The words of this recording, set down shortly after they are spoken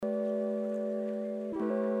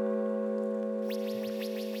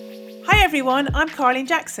everyone, I'm Carleen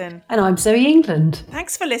Jackson. And I'm Zoe England.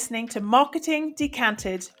 Thanks for listening to Marketing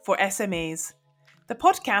Decanted for SMEs, the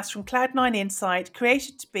podcast from Cloud9 Insight,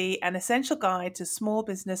 created to be an essential guide to small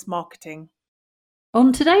business marketing.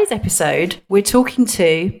 On today's episode, we're talking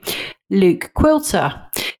to Luke Quilter.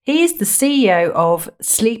 He is the CEO of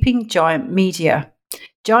Sleeping Giant Media,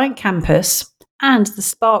 Giant Campus, and the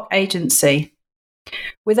Spark Agency.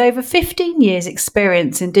 With over 15 years'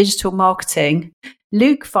 experience in digital marketing,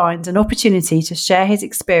 Luke finds an opportunity to share his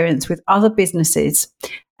experience with other businesses,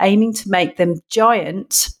 aiming to make them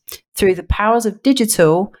giant through the powers of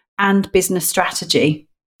digital and business strategy.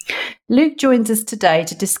 Luke joins us today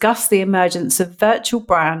to discuss the emergence of virtual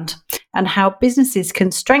brand and how businesses can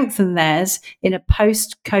strengthen theirs in a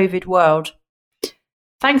post-COVID world.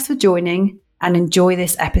 Thanks for joining and enjoy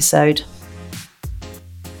this episode.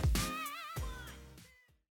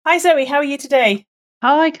 Hi Zoe, how are you today?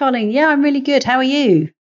 Hi, Colin. Yeah, I'm really good. How are you?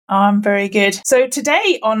 I'm very good. So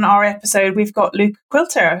today on our episode, we've got Luke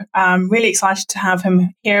Quilter. I'm really excited to have him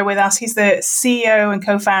here with us. He's the CEO and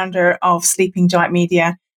co-founder of Sleeping Giant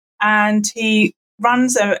Media, and he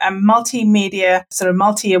runs a multimedia, sort of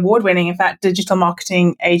multi-award-winning, in fact, digital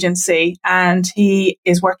marketing agency. And he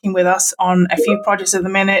is working with us on a few projects at the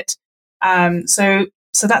minute. So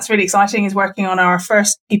that's really exciting. He's working on our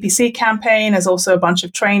first PPC campaign. There's also a bunch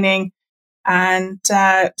of training. And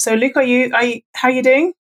so, Luke, how are you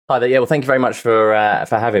doing? Hi there. Yeah, well, thank you very much for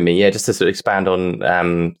having me. Yeah, just to sort of expand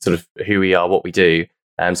on sort of who we are, what we do.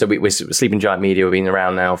 So we're Sleeping Giant Media. We've been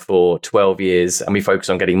around now for 12 years, and we focus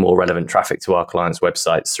on getting more relevant traffic to our clients'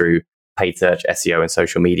 websites through paid search, SEO, and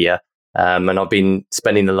social media. And I've been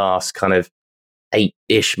spending the last kind of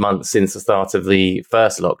 8-ish months since the start of the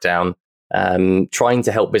first lockdown, trying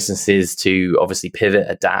to help businesses to obviously pivot,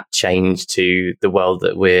 adapt, change to the world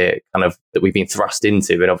that we've been thrust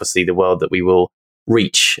into, and obviously the world that we will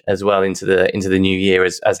reach as well into the new year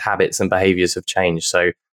as habits and behaviours have changed.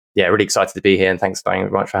 So yeah, really excited to be here, and thanks very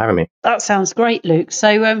much for having me. That sounds great, Luke.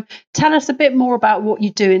 So tell us a bit more about what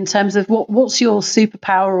you do in terms of what's your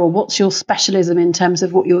superpower or what's your specialism in terms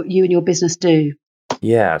of what you and your business do.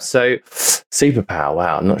 Yeah, so superpower.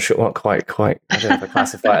 Wow, I'm not sure what quite. I don't know if I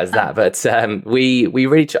classify it as that, but we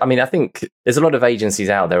really. I mean, I think there's a lot of agencies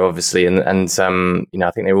out there, obviously, and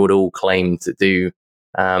I think they would all claim to do,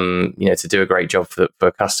 to do a great job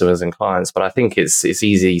for customers and clients. But I think it's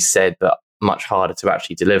easy said, but much harder to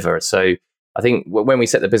actually deliver. So I think when we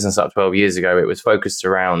set the business up 12 years ago, it was focused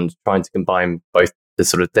around trying to combine both the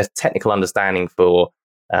sort of the technical understanding for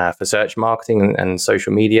search marketing and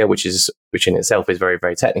social media, which in itself is very,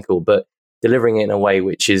 very technical, but delivering it in a way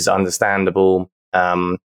which is understandable,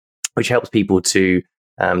 which helps people to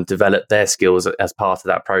develop their skills as part of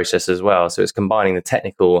that process as well. So it's combining the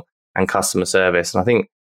technical and customer service. And I think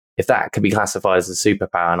if that could be classified as a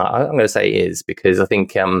superpower, and I'm going to say it is, because I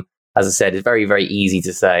think, as I said, it's very, very easy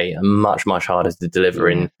to say and much, much harder to deliver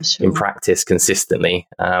in practice consistently,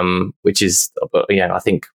 which is, I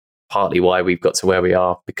think, partly why we've got to where we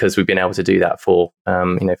are, because we've been able to do that for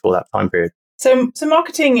that time period. So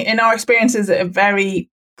marketing, in our experience, is a very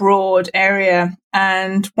broad area.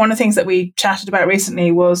 And one of the things that we chatted about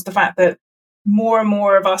recently was the fact that more and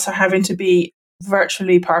more of us are having to be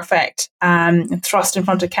virtually perfect and thrust in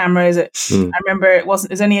front of cameras. I remember it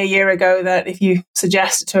was only a year ago that if you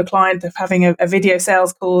suggested to a client of having a video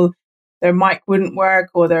sales call, their mic wouldn't work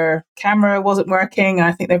or their camera wasn't working.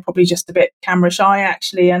 I think they're probably just a bit camera shy,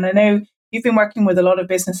 actually. And I know you've been working with a lot of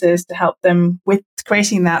businesses to help them with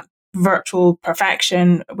creating that virtual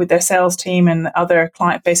perfection with their sales team and other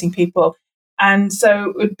client-facing people. And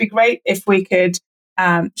so it would be great if we could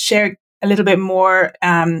share a little bit more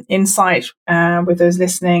insight with those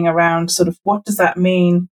listening around sort of what does that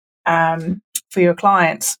mean for your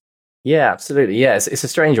clients? Yeah, absolutely. Yeah, it's a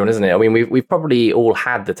strange one, isn't it? I mean, we've probably all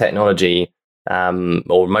had the technology,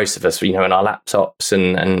 or most of us, in our laptops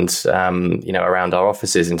and around our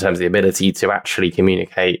offices in terms of the ability to actually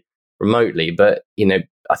communicate remotely. But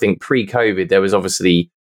I think pre-COVID, there was obviously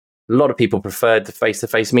a lot of people preferred the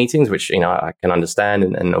face-to-face meetings, which I can understand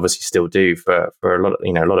and obviously still do for a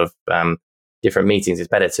lot of different meetings. It's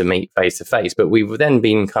better to meet face-to-face, but we've then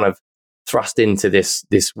been kind of thrust into this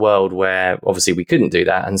world where obviously we couldn't do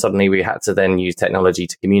that, and suddenly we had to then use technology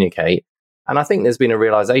to communicate. And I think there's been a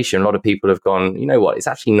realization. A lot of people have gone, you know what, it's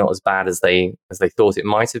actually not as bad as they thought it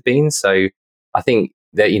might have been. So I think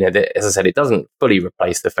that as I said, it doesn't fully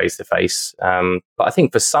replace the face-to-face, but I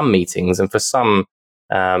think for some meetings and for some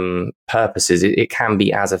purposes, it can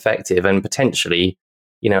be as effective and potentially,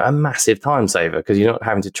 a massive time saver, because you're not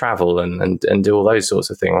having to travel and do all those sorts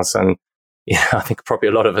of things. And I think probably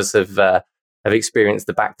a lot of us have have experienced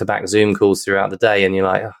the back-to-back Zoom calls throughout the day, and you're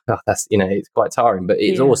like, oh, God, that's, it's quite tiring, but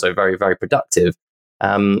it's also very, very productive.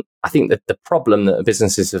 I think that the problem that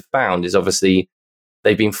businesses have found is obviously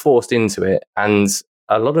they've been forced into it, and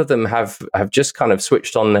a lot of them have just kind of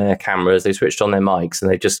switched on their cameras, they switched on their mics,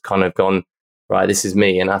 and they've just kind of gone, right, this is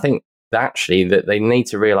me. And I think that actually that they need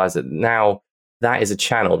to realize that now that is a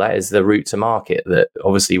channel, that is the route to market that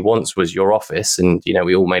obviously once was your office. And,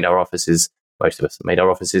 we all made our offices, most of us made our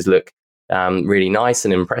offices look really nice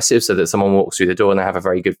and impressive so that someone walks through the door and they have a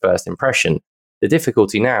very good first impression. The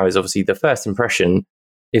difficulty now is obviously the first impression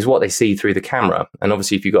is what they see through the camera. And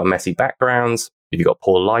obviously if you've got messy backgrounds, if you've got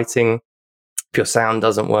poor lighting, if your sound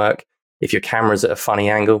doesn't work, if your camera's at a funny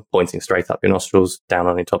angle, pointing straight up your nostrils, down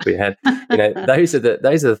on the top of your head, those are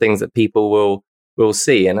the things that people will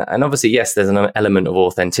see. And obviously, yes, there's an element of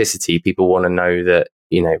authenticity. People want to know that,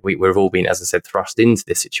 we've all been, as I said, thrust into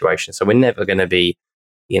this situation. So we're never going to be,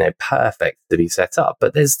 perfect to be set up.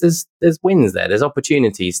 But there's wins there. There's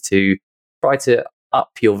opportunities to try to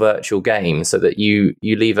up your virtual game so that you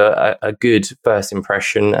leave a good first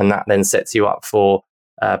impression, and that then sets you up for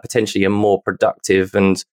potentially a more productive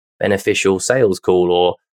and beneficial sales call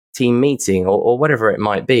or team meeting or whatever it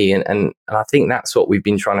might be. And I think that's what we've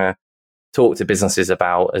been trying to talk to businesses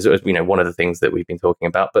about, as one of the things that we've been talking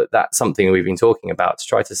about. But that's something we've been talking about to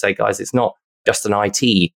try to say, guys, it's not just an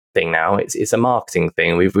IT thing now. It's a marketing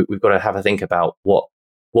thing. We've got to have a think about what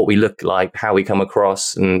we look like, how we come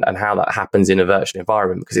across, and how that happens in a virtual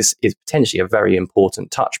environment, because it's potentially a very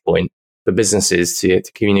important touch point for businesses to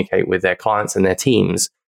communicate with their clients and their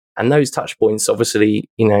teams. And those touch points obviously,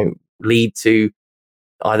 lead to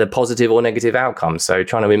either positive or negative outcomes. So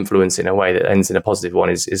trying to influence in a way that ends in a positive one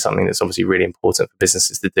is something that's obviously really important for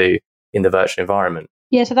businesses to do in the virtual environment.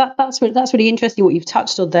 Yeah, so that's really interesting what you've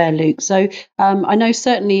touched on there, Luke. So I know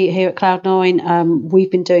certainly here at Cloud9,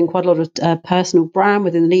 we've been doing quite a lot of personal brand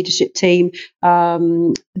within the leadership team,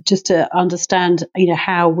 just to understand,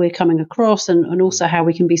 how we're coming across and also how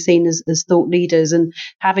we can be seen as thought leaders, and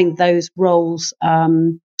having those roles,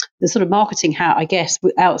 the sort of marketing hat, I guess,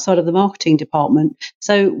 outside of the marketing department.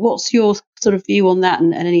 So what's your sort of view on that,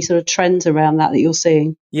 and any sort of trends around that you're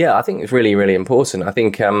seeing? Yeah, I think it's really, really important. I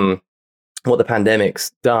think what the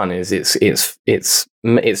pandemic's done is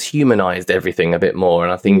it's humanized everything a bit more.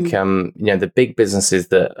 And I think, the big businesses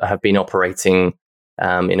that have been operating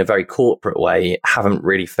in a very corporate way haven't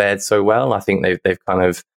really fared so well. I think they've kind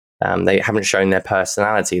of, they haven't shown their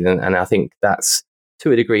personality. And I think that's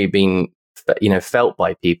to a degree been, felt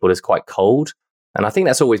by people as quite cold. And I think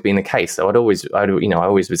that's always been the case. So I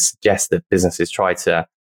always would suggest that businesses try to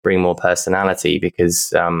bring more personality,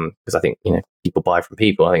 because I think, people buy from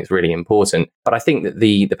people. I think it's really important. But I think that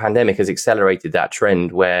the pandemic has accelerated that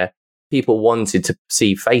trend where people wanted to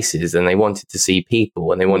see faces, and they wanted to see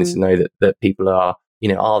people, and they wanted to know that people are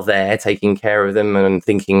there taking care of them and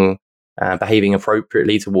thinking, behaving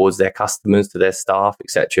appropriately towards their customers, to their staff,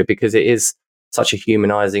 etc. Because it is such a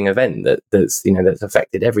humanizing event that's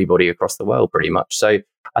affected everybody across the world pretty much. So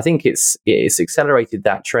I think it's accelerated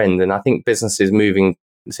that trend. And I think businesses moving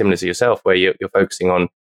similar to yourself, where you're focusing on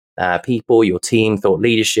people, your team, thought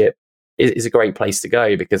leadership is a great place to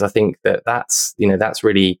go, because I think that's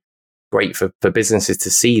really great for businesses to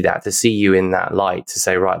see you in that light, to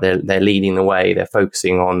say, right, they're leading the way, they're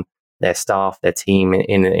focusing on their staff, their team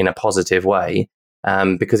in a positive way,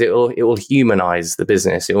 because it will humanize the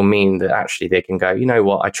business. It will mean that actually they can go, you know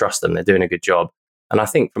what, I trust them, they're doing a good job. And I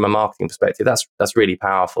think from a marketing perspective, that's really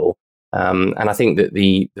powerful. And I think that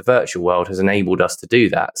the virtual world has enabled us to do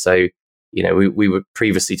that. So, we were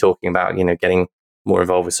previously talking about, getting more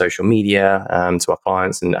involved with social media to our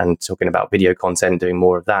clients, and talking about video content, doing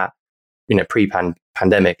more of that.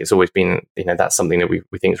 Pre-pandemic, it's always been, that's something that we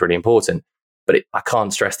think is really important. But I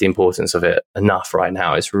can't stress the importance of it enough right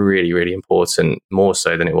now. It's really, really important, more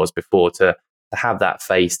so than it was before, to have that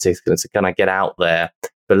face, to kind of get out there,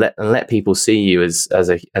 but let people see you as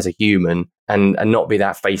a human, and not be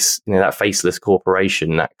that face, that faceless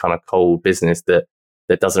corporation, that kind of cold business that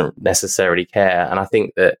doesn't necessarily care. And I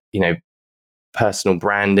think that, personal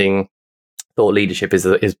branding, thought leadership is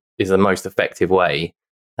the most effective way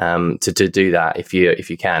to do that if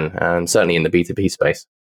you can, certainly in the B2B space.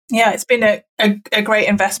 Yeah, it's been a great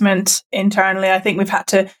investment internally. I think we've had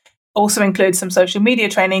to also include some social media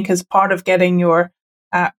training, because part of getting your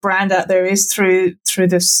brand out there is through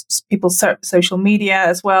this people's social media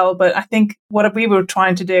as well. But I think what we were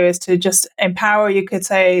trying to do is to just empower, you could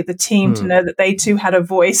say, the team to know that they too had a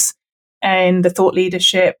voice in the thought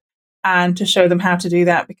leadership, and to show them how to do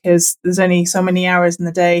that, because there's only so many hours in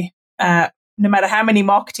the day, no matter how many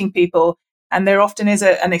marketing people. And there often is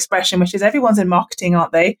an expression, which is everyone's in marketing,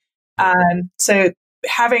 aren't they? So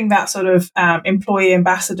having that sort of employee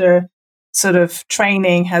ambassador sort of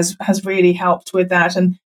training has really helped with that.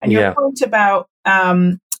 And your point about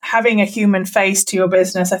having a human face to your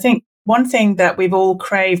business, I think one thing that we've all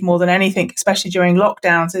craved more than anything, especially during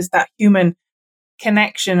lockdowns, is that human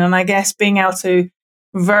connection. And I guess being able to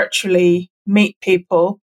virtually meet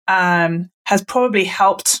people has probably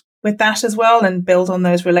helped with that as well and build on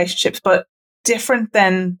those relationships, but different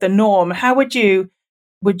than the norm. How would you,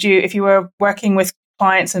 if you were working with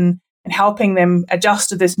clients and helping them adjust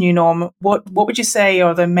to this new norm, what would you say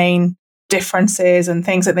are the main differences and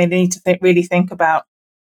things that they need to really think about?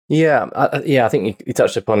 Yeah, I think you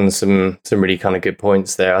touched upon some really kind of good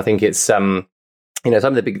points there. I think it's some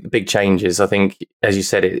of the big changes. I think, as you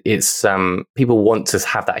said, it's people want to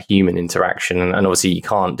have that human interaction, and obviously you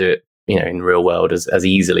can't do it, in the real world as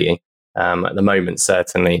easily at the moment,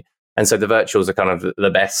 certainly. And so the virtuals are kind of the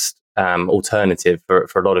best alternative for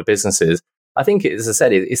a lot of businesses. I think, as I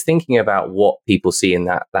said, it's thinking about what people see in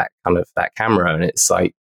that kind of that camera, and it's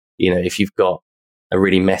like, if you've got a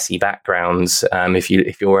really messy background, if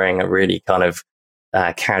you're wearing a really kind of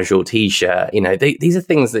casual t-shirt, these are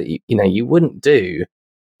things that you wouldn't do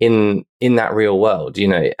in that real world,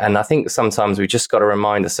 and I think sometimes we just got to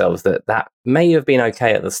remind ourselves that may have been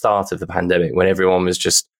okay at the start of the pandemic when everyone was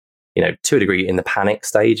just, to a degree in the panic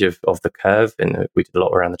stage of the curve, and we did a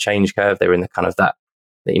lot around the change curve. They were in the kind of that,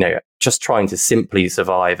 just trying to simply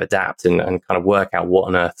survive, adapt, and kind of work out what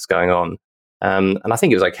on earth's going on. And I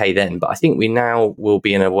think it was okay then, but I think we now will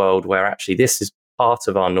be in a world where actually this is part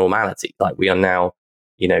of our normality. Like, we are now,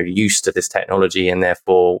 used to this technology, and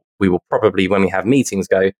therefore we will probably, when we have meetings,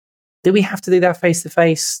 go, do we have to do that face to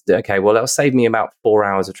face? Okay, well, that'll save me about 4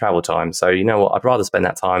 hours of travel time. So you know what? I'd rather spend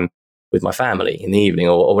that time with my family in the evening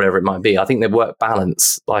or whatever it might be. I think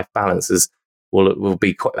the life balances will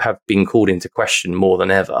have been called into question more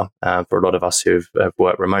than ever for a lot of us who have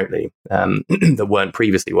worked remotely that weren't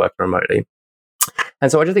previously working remotely.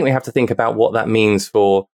 And so I just think we have to think about what that means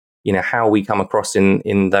for, how we come across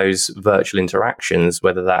in those virtual interactions,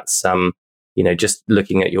 whether that's, just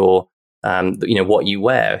looking at your, what you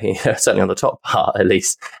wear, certainly on the top part at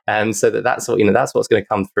least. So that's what's going to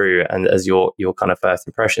come through and as your kind of first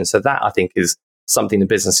impression. So that, I think, is something the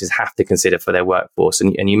businesses have to consider for their workforce.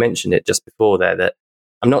 And you mentioned it just before there, that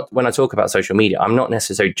when I talk about social media, I'm not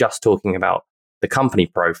necessarily just talking about the company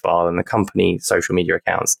profile and the company social media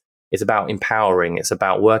accounts. It's about empowering. It's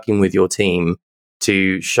about working with your team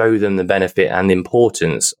to show them the benefit and the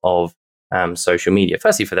importance of social media.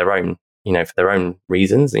 Firstly, for their own, for their own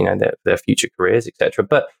reasons, their future careers, etc.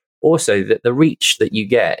 But also that the reach that you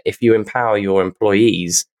get if you empower your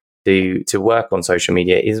employees to work on social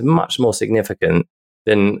media is much more significant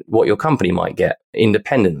than what your company might get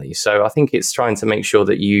independently. So I think it's trying to make sure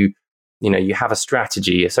that you have a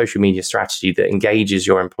strategy, a social media strategy that engages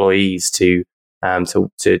your employees to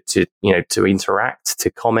interact,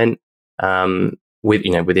 to comment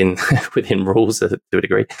within rules to a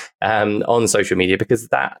degree on social media, because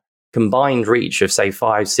that combined reach of, say,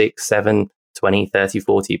 5, 6, 7, 20, 30,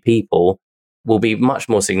 40 people will be much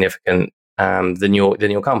more significant than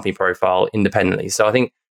your company profile independently. So I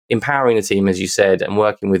think empowering the team, as you said, and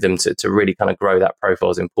working with them to really kind of grow that profile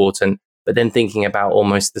is important. But then thinking about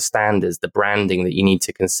almost the standards, the branding that you need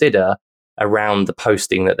to consider around the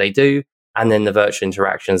posting that they do, and then the virtual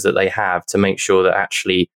interactions that they have, to make sure that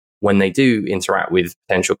actually when they do interact with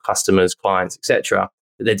potential customers, clients, etc.,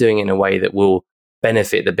 that they're doing it in a way that will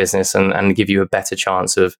benefit the business and give you a better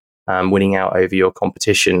chance of winning out over your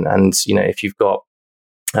competition. And, if you've got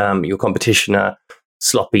your competition are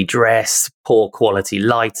sloppy dress, poor quality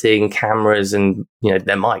lighting, cameras, and,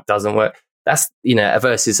 their mic doesn't work, that's,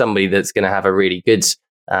 versus somebody that's going to have a really good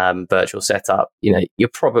virtual setup, you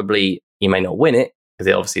may not win it, because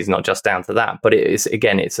it obviously is not just down to that, but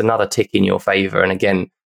it's another tick in your favor. And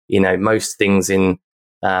again, most things in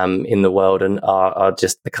the world are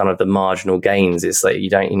just the kind of the marginal gains. It's like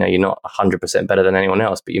you're not 100% better than anyone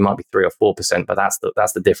else, but you might be 3 or 4%. But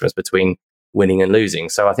that's the difference between winning and losing.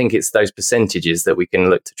 So I think it's those percentages that we can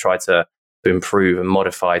look to try to improve and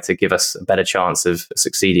modify to give us a better chance of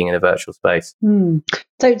succeeding in a virtual space.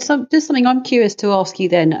 So just something I'm curious to ask you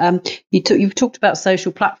then. You've talked about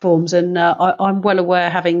social platforms, and I'm well aware,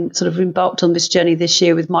 having sort of embarked on this journey this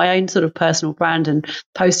year with my own sort of personal brand and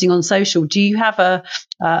posting on social. Do you have a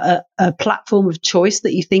platform of choice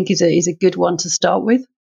that you think is a good one to start with?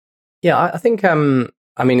 Yeah, I think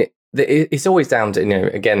it's always down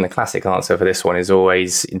to, again, the classic answer for this one is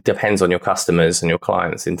always, it depends on your customers and your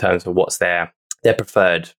clients in terms of what's their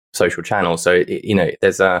preferred social channel. So,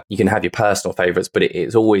 you can have your personal favorites, but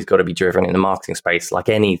it's always got to be driven in the marketing space. Like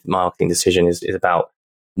any marketing decision is about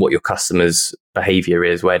what your customers' behavior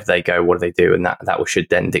is, where do they go, what do they do, and that should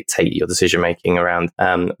then dictate your decision making around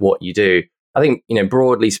what you do. I think,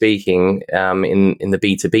 broadly speaking, in the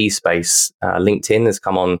B2B space, LinkedIn has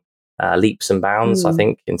come on leaps and bounds. I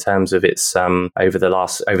think in terms of its over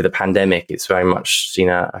the pandemic, it's very much seen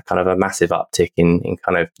a kind of a massive uptick in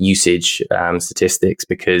kind of usage statistics,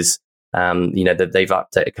 because that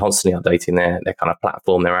they've constantly updating their kind of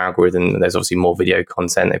platform, their algorithm. There's obviously more video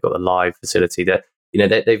content. They've got the live facility that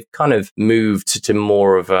they've kind of moved to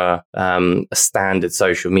more of a standard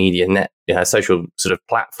social media social sort of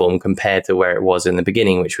platform compared to where it was in the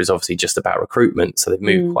beginning, which was obviously just about recruitment. So they've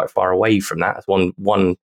moved quite far away from that. That's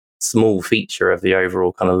one small feature of the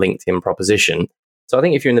overall kind of LinkedIn proposition. So I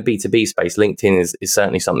think if you're in the B2B space, LinkedIn is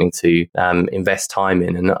certainly something to invest time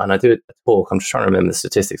in. And I do a talk, I'm just trying to remember the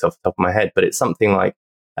statistics off the top of my head, but it's something like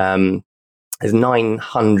there's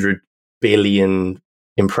 900 billion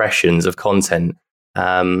impressions of content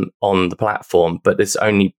on the platform, but it's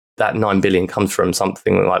only that 9 billion comes from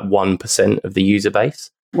something like 1% of the user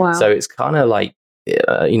base. Wow. So it's kind of like,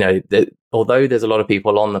 although there's a lot of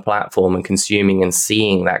people on the platform and consuming and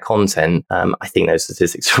seeing that content, I think those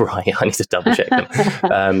statistics are right. I need to double check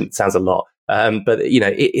them. Sounds a lot. But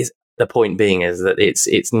it is, the point being is that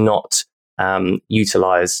it's not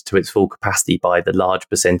utilized to its full capacity by the large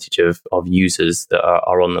percentage of users that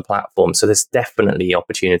are on the platform. So there's definitely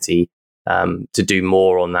opportunity to do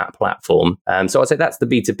more on that platform. So I'd say that's the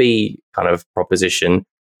B2B kind of proposition.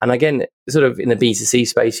 And again, sort of in the B2C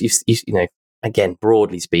space, you again,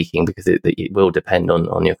 broadly speaking, because it will depend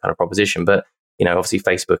on your kind of proposition, but obviously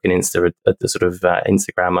Facebook and Insta are the sort of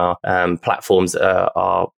Instagram are platforms that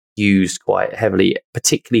are used quite heavily,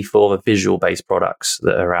 particularly for the visual-based products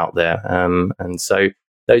that are out there. And so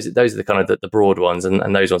those are the kind of the broad ones,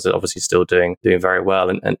 and those ones are obviously still doing very well.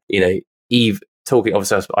 And Eve, talking,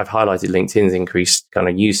 obviously, I've highlighted LinkedIn's increased kind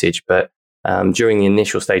of usage, but during the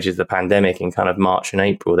initial stages of the pandemic in kind of March and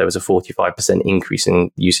April, there was a 45% increase in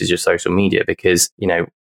usage of social media because,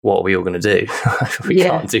 what are we all going to do? We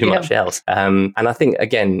can't do much else. And I think,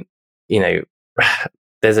 again,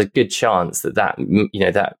 there's a good chance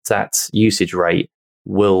that usage rate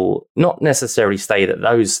will not necessarily stay at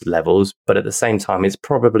those levels, but at the same time, it's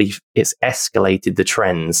escalated the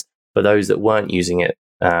trends for those that weren't using it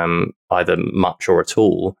either much or at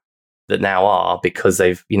all, that now are, because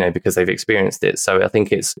they've experienced it. So I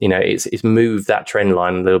think it's moved that trend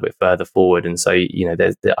line a little bit further forward. And so,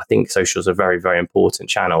 I think socials are a very, very important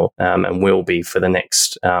channel, and will be for the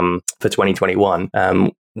next, for 2021,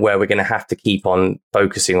 where we're going to have to keep on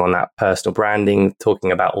focusing on that personal branding,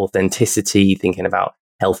 talking about authenticity, thinking about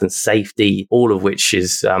health and safety, all of which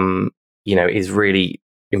is really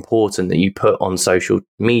important that you put on social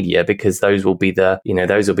media, because those will be the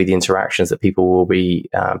interactions that people will be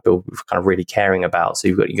kind of really caring about. So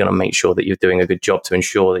you're going to make sure that you're doing a good job to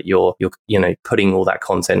ensure that you're putting all that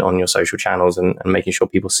content on your social channels and making sure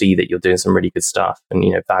people see that you're doing some really good stuff and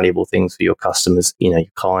valuable things for your customers, your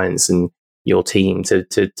clients and your team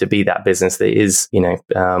to be that business that is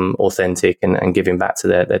authentic and giving back to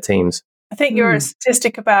their teams. I think your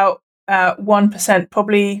statistic about 1%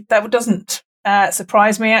 probably that doesn't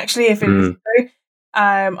surprise me, actually, if it is true.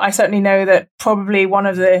 I certainly know that probably one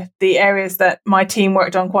of the areas that my team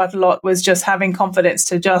worked on quite a lot was just having confidence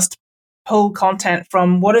to just pull content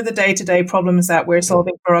from what are the day-to-day problems that we're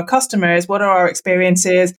solving for our customers, what are our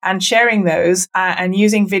experiences, and sharing those and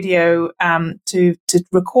using video to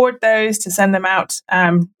record those, to send them out.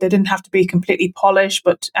 They didn't have to be completely polished,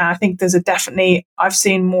 but I think there's I've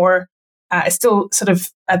seen more. It's still sort of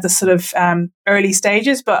at the early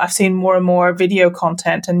stages, but I've seen more and more video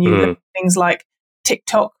content and things like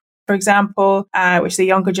TikTok, for example, which the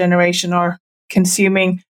younger generation are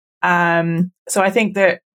consuming. So I think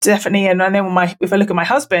that definitely, and I know if I look at my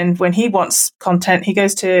husband, when he wants content, he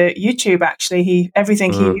goes to YouTube. Actually,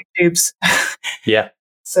 everything he YouTubes. Yeah.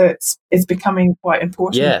 So it's becoming quite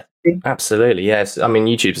important. Yeah. Absolutely, yes. I mean,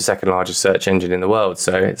 YouTube's the second largest search engine in the world,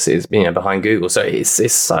 so it's behind Google. So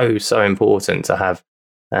it's so important to have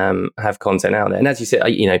content out there. And as you said,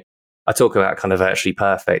 I talk about kind of virtually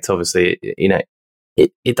perfect. Obviously,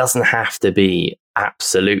 it doesn't have to be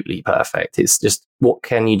absolutely perfect. It's just what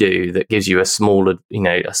can you do that gives you a small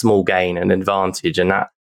gain, an advantage, and that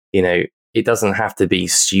it doesn't have to be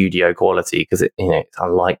studio quality, because it's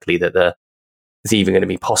unlikely that it's even going to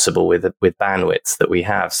be possible with bandwidths that we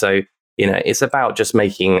have. So it's about just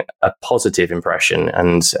making a positive impression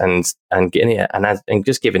and getting it and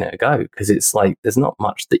just giving it a go, because it's like there's not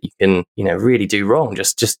much that you can really do wrong.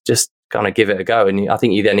 Just kind of give it a go, and I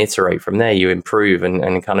think you then iterate from there. You improve,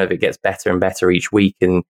 and kind of it gets better and better each week,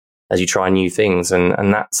 and as you try new things,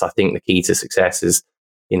 and that's, I think, the key to success is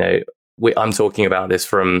I'm talking about this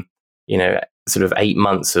from, sort of 8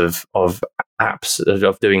 months of apps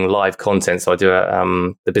of doing live content. So I do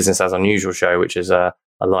the Business as Unusual show, which is a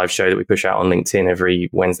live show that we push out on LinkedIn every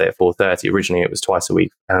Wednesday at 4:30. Originally, it was twice a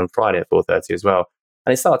week, and Friday at 4:30 as well.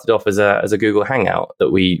 And it started off as a Google Hangout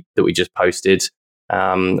that we just posted,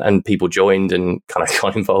 and people joined and kind of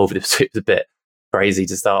got involved. It was a bit crazy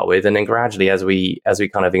to start with, and then gradually, as we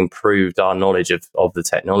kind of improved our knowledge of the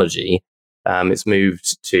technology, it's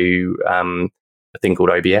moved to a thing called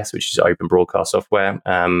OBS, which is open broadcast software.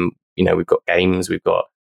 We've got games, we've got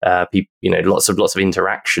lots of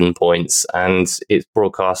interaction points, and it's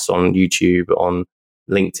broadcast on YouTube, on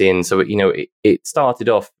LinkedIn. So it started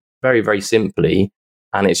off very, very simply,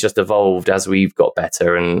 and it's just evolved as we've got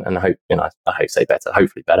better, and I hope say better,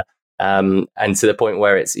 hopefully better, and to the point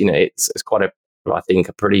where it's quite a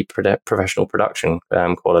pretty professional production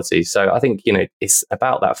quality. So I think it's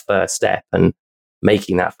about that first step and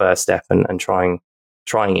making that first step and trying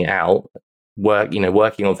it out,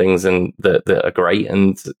 working on things and that are great,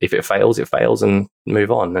 and if it fails, it fails, and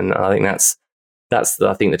move on. And I think that's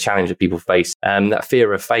I think the challenge that people face, that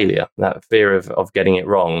fear of failure, that fear of getting it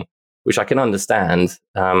wrong, which I can understand,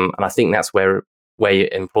 and I think that's where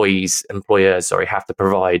employers have to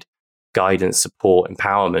provide guidance, support,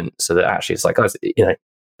 empowerment, so that actually it's like, guys, don't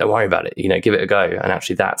worry about it, give it a go. And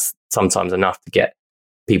actually that's sometimes enough to get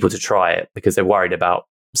people to try it, because they're worried about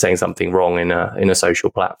saying something wrong in a social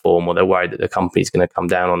platform, or they're worried that the company's going to come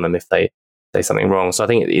down on them if they say something wrong. So I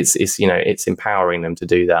think it's empowering them to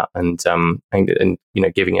do that, and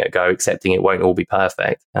giving it a go, accepting it won't all be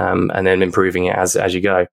perfect, and then improving it as you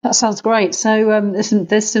go. That sounds great. So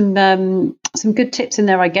there's some good tips in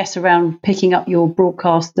there, I guess, around picking up your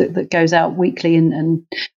broadcast that goes out weekly and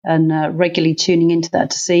regularly tuning into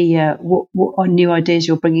that to see what new ideas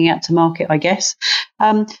you're bringing out to market, I guess.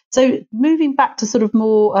 So moving back to sort of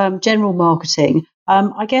more general marketing,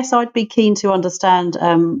 I guess I'd be keen to understand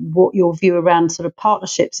what your view around sort of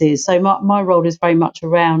partnerships is. So my role is very much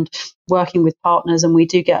around working with partners, and we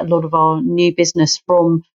do get a lot of our new business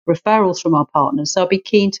from referrals from our partners. So I'd be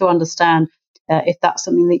keen to understand if that's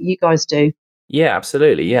something that you guys do. Yeah,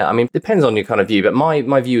 absolutely. Yeah, I mean, it depends on your kind of view, but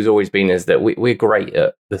my view has always been is that we're great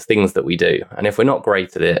at the things that we do, and if we're not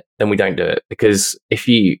great at it, then we don't do it. Because if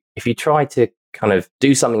you try to kind of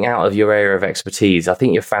do something out of your area of expertise, I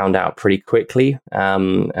think you're found out pretty quickly.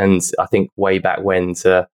 And I think way back when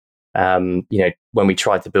when we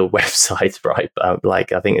tried to build websites, right?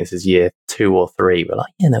 Like I think this is year 2 or 3, we're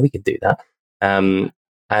like, we could do that. And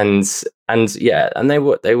they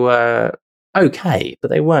were okay, but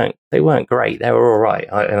they weren't great. They were all right.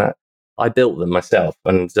 I built them myself,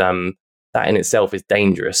 and that in itself is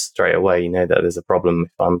dangerous straight away. That there's a problem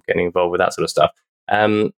if I'm getting involved with that sort of stuff.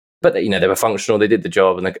 But they were functional. They did the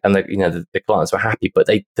job, and the clients were happy. But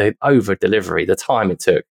they over delivery, the time it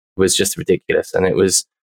took was just ridiculous, and it was,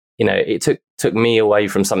 it took me away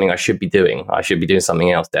from something I should be doing. I should be doing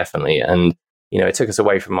something else, definitely, and it took us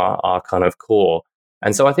away from our kind of core.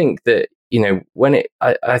 And so I think that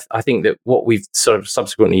I think that what we've sort of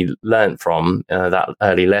subsequently learned from that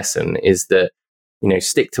early lesson is that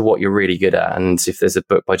stick to what you're really good at. And if there's a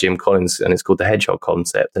book by Jim Collins, and it's called The Hedgehog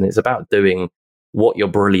Concept, and it's about doing what you're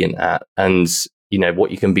brilliant at, and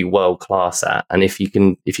what you can be world class at, and if you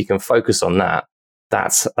can focus on that,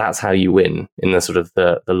 that's how you win in the sort of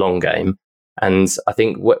the long game. And I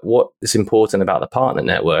think what is important about the partner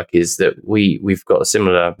network is that we've got a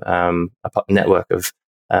similar network of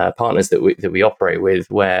partners that we operate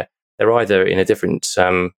with, where they're either in a different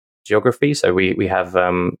geography. So we have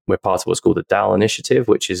we're part of what's called the DAL initiative,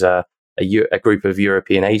 which is a group of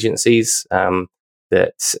European agencies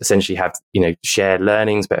that essentially have shared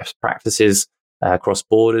learnings, best practices across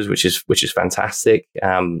borders, which is fantastic.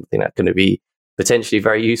 I think that's going to be potentially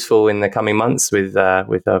very useful in the coming months with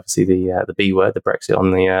obviously the B word, the Brexit,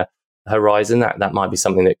 on the horizon. That might be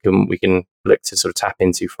something that we can look to sort of tap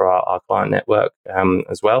into for our client network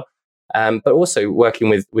as well. But also working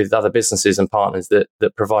with other businesses and partners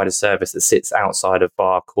that provide a service that sits outside of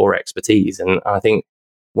our core expertise. And I think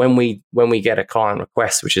when we get a client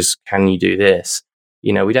request, which is, can you do this?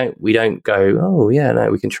 We don't go, oh yeah, no,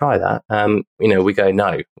 we can try that. We go,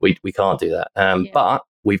 no, we can't do that. But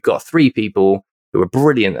we've got 3 people who are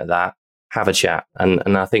brilliant at that. Have a chat,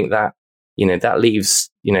 and I think that that leaves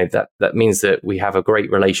that means that we have a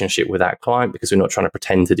great relationship with that client, because we're not trying to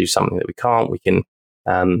pretend to do something that we can't. We can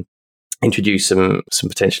introduce some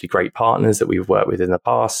potentially great partners that we've worked with in the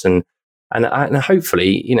past, and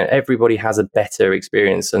hopefully everybody has a better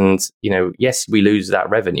experience. And yes, we lose that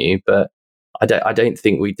revenue, but I don't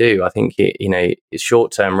think we do. I think it's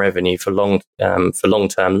short-term revenue for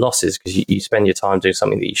long-term losses, because you spend your time doing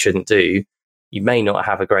something that you shouldn't do. You may not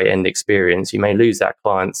have a great end experience. You may lose that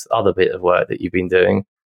client's other bit of work that you've been doing,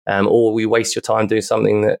 or we waste your time doing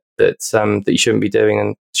something that you shouldn't be doing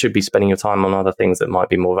and should be spending your time on other things that might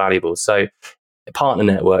be more valuable. So, partner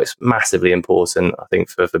networks massively important, I think,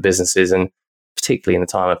 for businesses, and particularly in the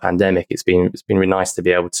time of pandemic, it's been really nice to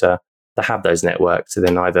be able to have those networks to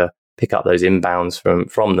then either pick up those inbounds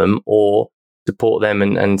from them or support them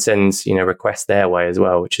and send requests their way as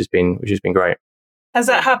well, which has been great. Has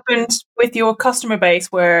that happened with your customer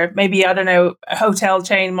base, where maybe, I don't know, a hotel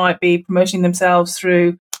chain might be promoting themselves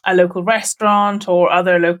through a local restaurant or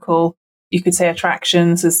other local, you could say,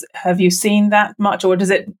 attractions? Have you seen that much, or does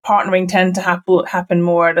it partnering tend to happen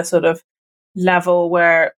more at a sort of level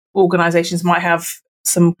where organizations might have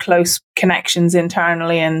some close connections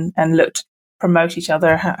internally and look to promote each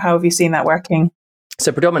other? How have you seen that working?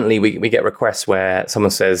 So predominantly, we get requests where someone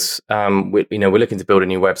says, we're looking to build a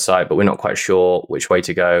new website, but we're not quite sure which way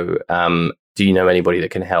to go. Do you know anybody that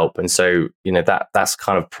can help? And so, that's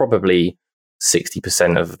kind of probably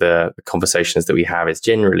 60% of the conversations that we have is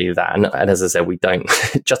generally that. And as I said, we don't,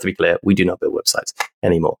 just to be clear, we do not build websites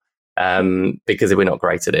anymore, because we're not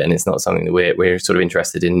great at it, and it's not something that we're sort of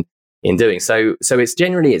interested in doing. So it's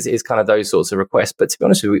generally it's kind of those sorts of requests. But to be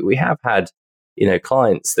honest with you, we have had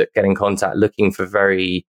clients that get in contact looking for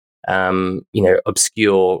very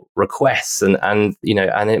obscure requests, and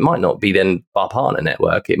it might not be then our partner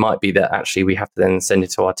network. It might be that actually we have to then send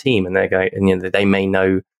it to our team, and they're going, and they may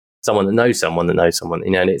know someone that knows someone that knows someone,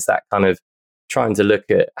 and it's that kind of trying to look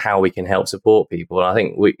at how we can help support people. And I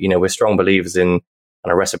think we're strong believers in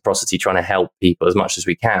kind of reciprocity, trying to help people as much as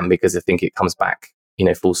we can, because I think it comes back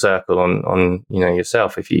full circle on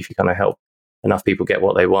yourself. If you kind of help enough people get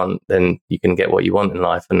what they want, then you can get what you want in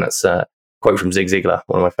life. And that's a quote from Zig Ziglar,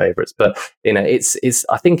 one of my favorites. But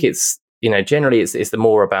I think it's generally it's the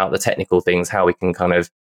more about the technical things, how we can kind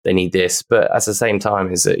of, they need this, but at the same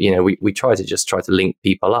time is that we try to link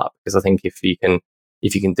people up, because I think if you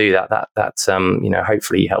can do that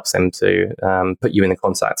hopefully helps them to put you in the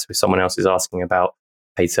contact with someone else who's asking about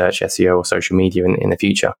paid search, SEO, or social media in the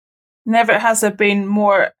future. Never has there been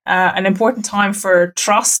more an important time for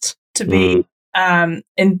trust to be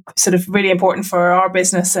in sort of really important for our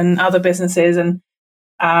business and other businesses. And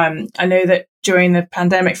I know that during the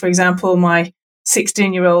pandemic, for example, my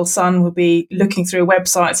 16-year-old son would be looking through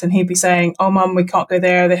websites and he'd be saying, "Oh, Mum, we can't go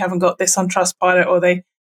there. They haven't got this on Trustpilot," or they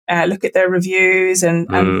look at their reviews.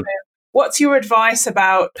 And what's your advice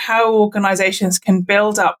about how organizations can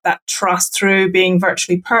build up that trust through being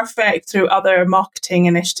virtually perfect, through other marketing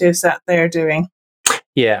initiatives that they're doing?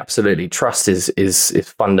 Yeah, absolutely. Trust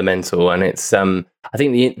is fundamental, and it's I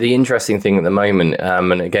think the interesting thing at the moment,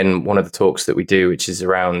 and again, one of the talks that we do, which is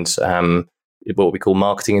around what we call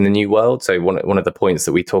marketing in the new world. So one of the points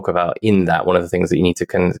that we talk about in that, one of the things that you need to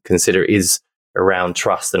consider is around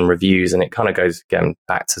trust and reviews, and it kind of goes again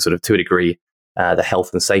back to sort of, to a degree, the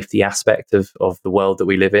health and safety aspect of the world that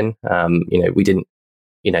we live in. We didn't,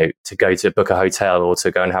 to go to book a hotel or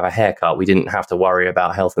to go and have a haircut, we didn't have to worry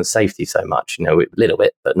about health and safety so much, a little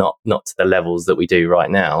bit, but not to the levels that we do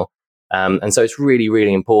right now. And so it's really,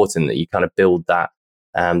 really important that you kind of build that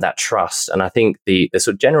trust. And I think the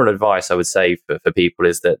sort of general advice I would say for people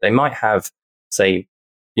is that they might have, say,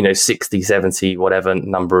 60, 70, whatever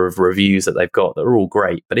number of reviews that they've got that are all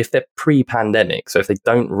great. But if they're pre-pandemic, so if they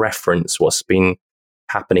don't reference what's been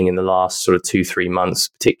happening in the last sort of 2-3 months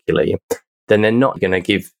particularly, then they're not going to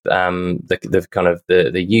give the kind of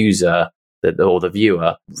the user or the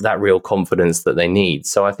viewer that real confidence that they need.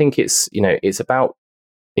 So I think it's about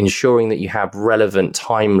ensuring that you have relevant,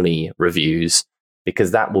 timely reviews,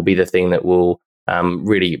 because that will be the thing that will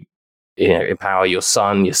really empower your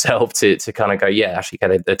son, yourself to kind of go, yeah, actually,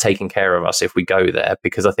 they're taking care of us if we go there.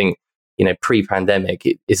 Because I think pre-pandemic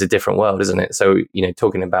it is a different world, isn't it? So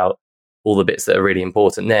talking about all the bits that are really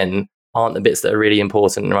important then aren't the bits that are really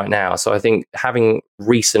important right now. So I think having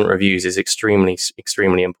recent reviews is extremely,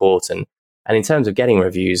 extremely important. And in terms of getting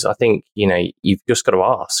reviews, I think, you've just got to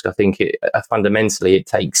ask. I think fundamentally it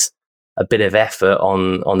takes a bit of effort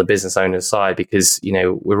on the business owner's side, because,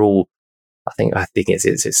 we're all, I think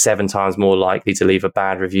it's 7 times more likely to leave a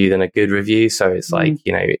bad review than a good review. So it's like,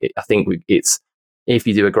 I think it's, if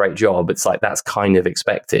you do a great job, it's like, that's kind of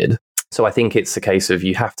expected. So I think it's a case of,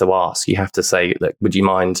 you have to ask, you have to say, look, would you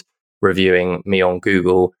mind reviewing me on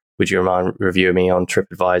Google? Would you mind reviewing me on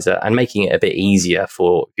TripAdvisor? And making it a bit easier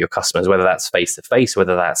for your customers, whether that's face to face,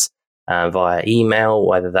 whether that's via email,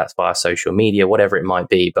 whether that's via social media, whatever it might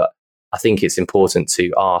be. But I think it's important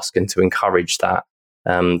to ask and to encourage that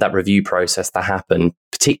that review process to happen,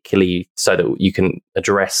 particularly so that you can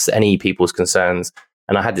address any people's concerns.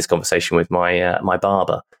 And I had this conversation with my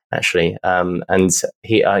barber actually, and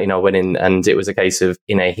he, I went in, and it was a case of,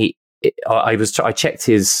 I checked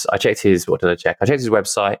his what did I check? I checked his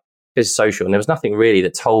website, his social, and there was nothing really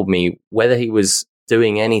that told me whether he was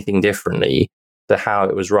doing anything differently to how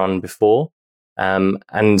it was run before.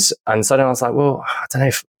 And so then I was like, well, I don't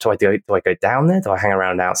know do I go down there? Do I hang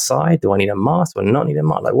around outside? Do I need a mask? Do I not need a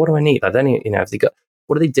mask? Like, what do I need? I don't even,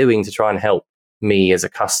 what are they doing to try and help me as a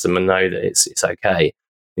customer know that it's okay?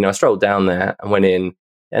 I strolled down there and went in,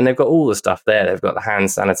 and they've got all the stuff there. They've got the hand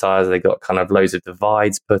sanitizer. They've got kind of loads of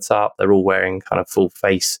divides put up. They're all wearing kind of full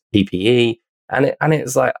face PPE. And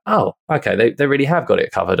it's like, oh, okay, they really have got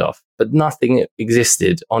it covered off. But nothing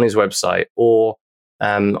existed on his website or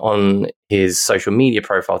on his social media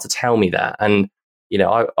profile to tell me that. And,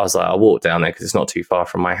 I was like, I'll walk down there because it's not too far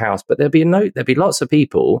from my house. But there'd be lots of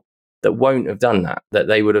people that won't have done that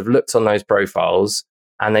they would have looked on those profiles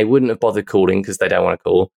and they wouldn't have bothered calling because they don't want to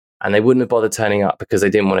call. And they wouldn't have bothered turning up because they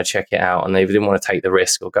didn't want to check it out, and they didn't want to take the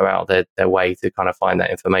risk or go out their way to kind of find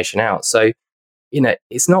that information out. So,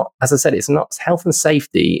 it's not, as I said, it's not health and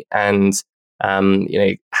safety, and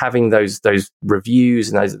having those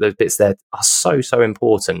reviews and those bits there are so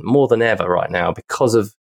important, more than ever right now, because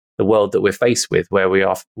of the world that we're faced with, where we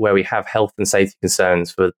have health and safety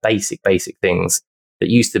concerns for basic things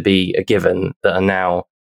that used to be a given that are now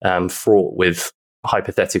fraught with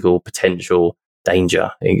hypothetical potential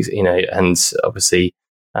danger, and obviously,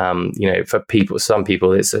 for some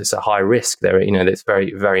people, it's a high risk there. It's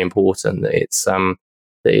very, very important that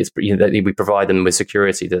that we provide them with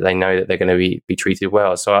security, that they know that they're going to be treated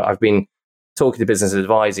well. So I've been talking to businesses,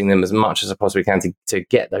 advising them as much as I possibly can to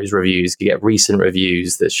get those reviews, to get recent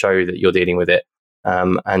reviews that show that you're dealing with it.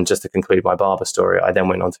 And just to conclude my barber story, I then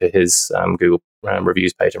went onto his Google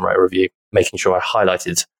reviews page and wrote a review, making sure I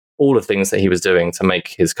highlighted all of the things that he was doing to make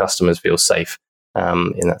his customers feel safe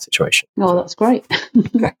in that situation. Oh, that's great.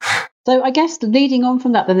 So I guess leading on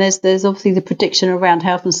from that, then there's obviously the prediction around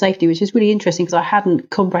health and safety, which is really interesting because I hadn't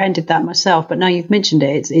comprehended that myself, but now you've mentioned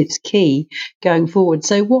it, it's key going forward.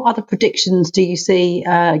 So what other predictions do you see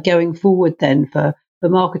going forward then for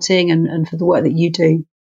marketing and for the work that you do?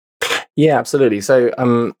 Yeah, absolutely. So,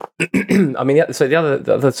 the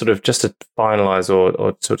other sort of, just to finalise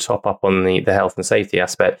or to top up on the health and safety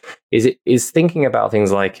aspect is thinking about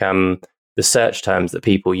things like the search terms that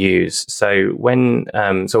people use. So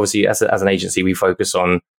so obviously as an agency, we focus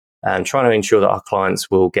on trying to ensure that our clients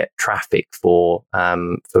will get traffic for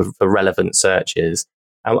relevant searches.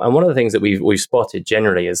 And one of the things that we've spotted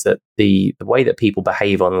generally is that the way that people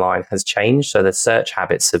behave online has changed. So the search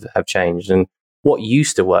habits have changed, and what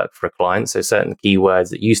used to work for a client, so certain keywords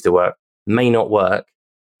that used to work, may not work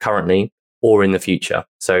currently or in the future.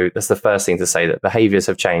 So that's the first thing to say, that behaviors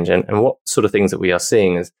have changed. And what sort of things that we are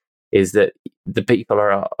seeing is that the people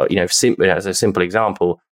are, as a simple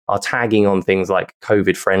example, are tagging on things like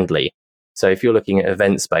COVID friendly. So if you're looking at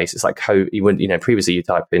event space, it's like previously you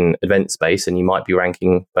type in event space and you might be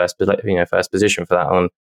ranking first position for that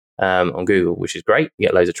on Google, which is great. You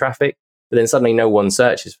get loads of traffic, but then suddenly no one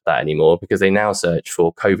searches for that anymore because they now search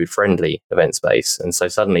for COVID friendly event space. And so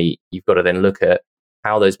suddenly you've got to then look at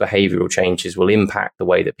how those behavioral changes will impact the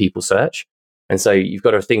way that people search. And so you've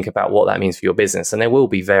got to think about what that means for your business. And there will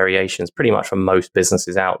be variations pretty much from most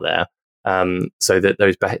businesses out there. So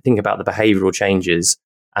that think about the behavioral changes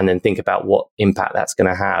and then think about what impact that's going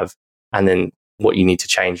to have, and then what you need to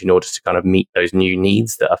change in order to kind of meet those new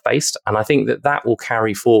needs that are faced. And I think that will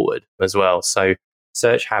carry forward as well. So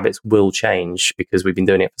search habits will change because we've been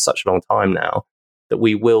doing it for such a long time now that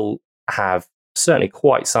we will have, certainly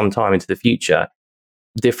quite some time into the future,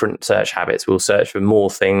 different search habits. We'll search for more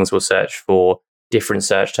things. We'll search for different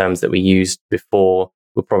search terms that we used before.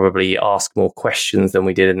 We'll probably ask more questions than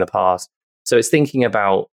we did in the past. So it's thinking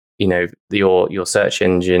about, your search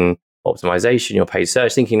engine optimization, your paid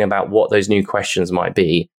search, thinking about what those new questions might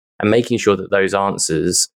be and making sure that those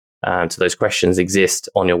answers to those questions exist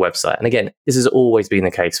on your website. And again, this has always been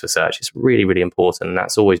the case for search. It's really, really important. And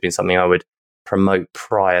that's always been something I would promote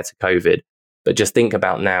prior to COVID. But just think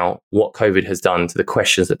about now what COVID has done to the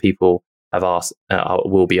questions that people have asked,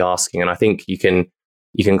 will be asking. And I think you can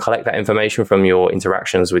collect that information from your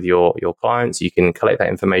interactions with your clients. You can collect that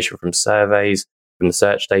information from surveys, from the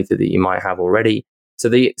search data that you might have already. So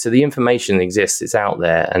the information exists, it's out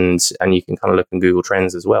there, and you can kind of look in Google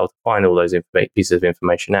Trends as well to find all those pieces of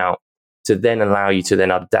information out, to then allow you to then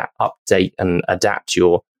update and adapt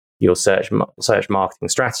your search marketing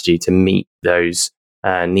strategy to meet those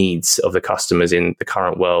needs of the customers in the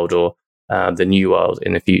current world, or the new world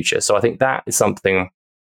in the future. So I think that is something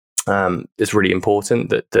that's really important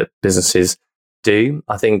that businesses do.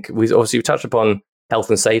 I think we've touched upon health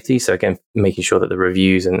and safety. So again, making sure that the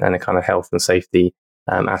reviews and the kind of health and safety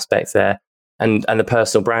aspects there, and the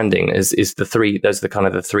personal branding is the three. Those are the kind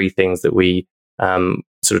of the three things that we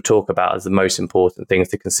sort of talk about as the most important things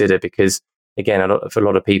to consider. Because again, for a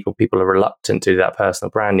lot of people are reluctant to do that personal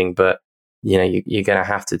branding, but you're going to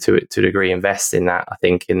have to a degree invest in that. I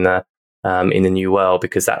think in the new world,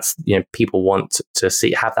 because that's people want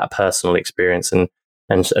to have that personal experience and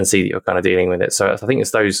see that you're kind of dealing with it. So I think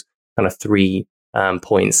it's those kind of 3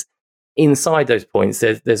 points. Inside those points,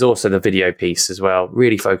 there's also the video piece as well,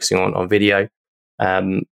 really focusing on video,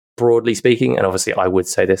 broadly speaking. And obviously I would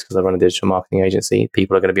say this because I run a digital marketing agency,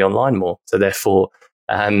 people are going to be online more. So therefore,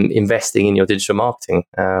 investing in your digital marketing,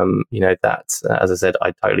 that, as I said,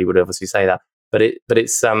 I totally would obviously say that. But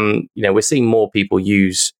it's we're seeing more people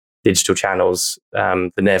use digital channels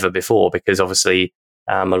than ever before, because obviously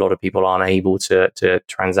a lot of people aren't able to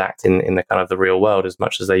transact in the kind of the real world as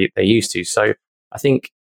much as they used to. So I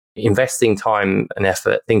think investing time and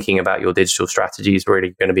effort thinking about your digital strategy is really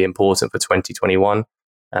going to be important for 2021,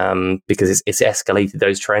 because it's escalated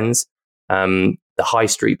those trends. The high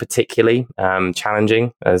street particularly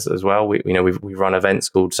challenging as well. We run events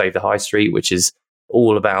called Save the High Street, which is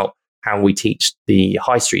all about how we teach the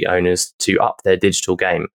high street owners to up their digital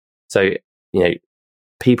game. So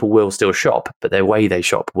people will still shop, but their way they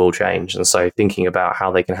shop will change. And so thinking about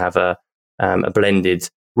how they can have a blended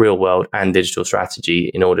real world and digital strategy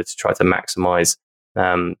in order to try to maximize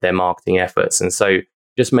their marketing efforts. And so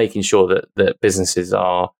just making sure that businesses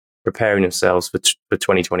are preparing themselves for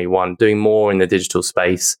 2021, doing more in the digital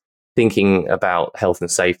space, thinking about health and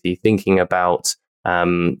safety, thinking about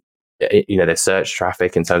their search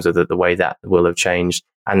traffic in terms of the way that will have changed,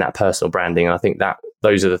 and that personal branding. I think that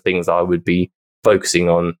those are the things I would be focusing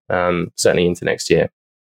on certainly into next year.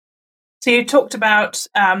 So you talked about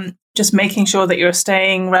just making sure that you're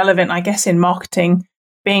staying relevant. I guess in marketing,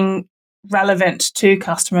 being relevant to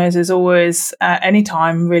customers is always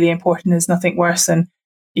anytime really important. There's nothing worse than,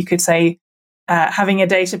 you could say, having a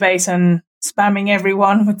database and spamming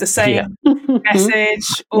everyone with the same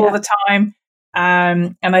message all the time.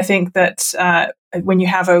 And I think that when you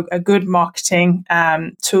have a good marketing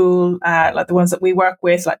tool, like the ones that we work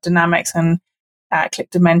with, like Dynamics and Click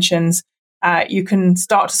Dimensions, you can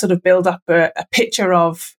start to sort of build up a picture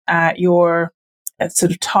of your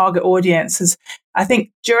sort of target audiences. I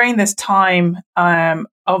think during this time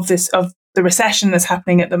of the recession that's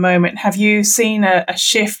happening at the moment, have you seen a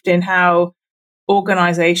shift in how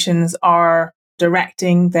organizations are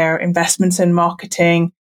directing their investments in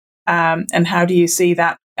marketing? And how do you see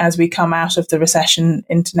that as we come out of the recession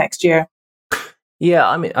into next year? Yeah,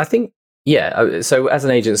 I mean, I think, so as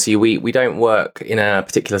an agency, we don't work in a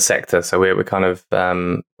particular sector. So we're kind of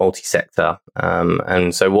multi-sector.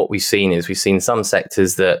 And so what we've seen some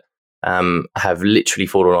sectors that have literally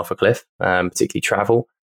fallen off a cliff, particularly travel.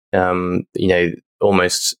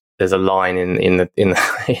 Almost there's a line in the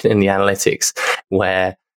analytics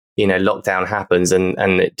where lockdown happens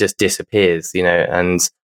and it just disappears.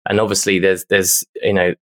 And obviously there's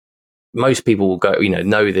most people will go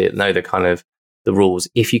know the kind of the rules.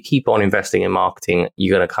 If you keep on investing in marketing,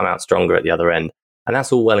 you're going to come out stronger at the other end, and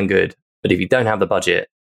that's all well and good. But if you don't have the budget,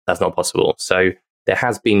 that's not possible. So there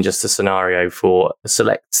has been just a scenario for a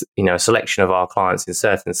selection of our clients in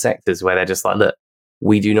certain sectors where they're just like, look,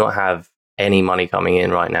 we do not have any money coming in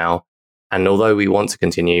right now. And although we want to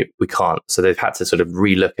continue, we can't. So they've had to sort of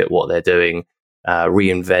relook at what they're doing,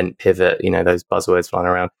 reinvent, pivot, those buzzwords flying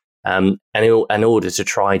around. And in order to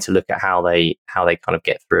try to look at how they kind of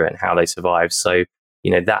get through it and how they survive. So,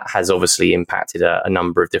 that has obviously impacted a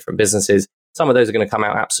number of different businesses. Some of those are going to come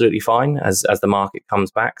out absolutely fine as the market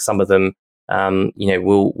comes back. Some of them,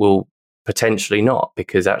 will potentially not,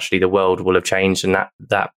 because actually the world will have changed and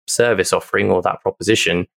that service offering or that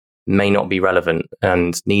proposition may not be relevant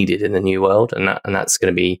and needed in the new world. And that's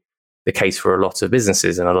going to be the case for a lot of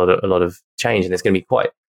businesses and a lot of change. And it's going to be quite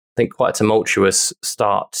a tumultuous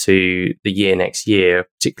start to the year next year,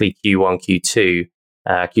 particularly Q1,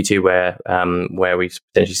 Q2 where we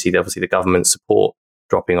potentially see obviously the government support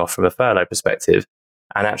dropping off from a furlough perspective.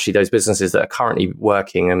 And actually those businesses that are currently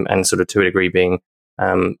working and sort of to a degree being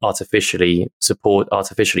artificially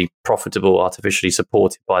profitable, artificially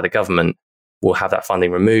supported by the government, will have that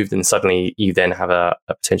funding removed. And suddenly you then have a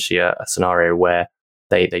potentially a scenario where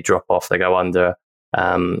they drop off, they go under,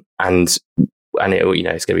 and it's going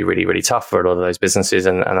to be really, really tough for a lot of those businesses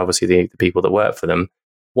and obviously the people that work for them.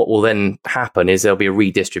 What will then happen is there'll be a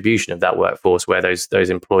redistribution of that workforce where those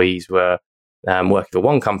employees were working for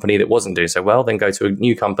one company that wasn't doing so well, then go to a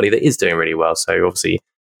new company that is doing really well. So obviously,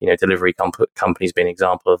 delivery companies being an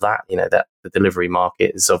example of that. That the delivery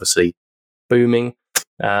market is obviously booming,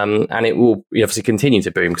 and it will obviously continue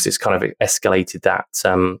to boom because it's kind of escalated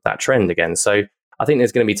that trend again. So I think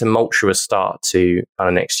there's going to be a tumultuous start to kind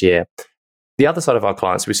of next year. The other side of our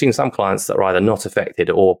clients, we've seen some clients that are either not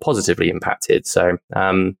affected or positively impacted. So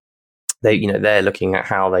they're looking at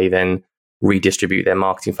how they then redistribute their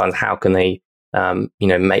marketing funds. How can they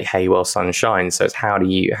make hay while sun shines? So it's how do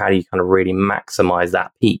you kind of really maximize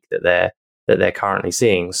that peak that they're currently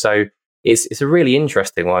seeing? So it's a really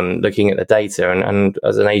interesting one looking at the data, and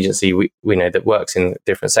as an agency we know that works in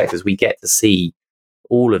different sectors, we get to see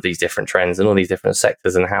all of these different trends and all these different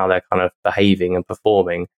sectors and how they're kind of behaving and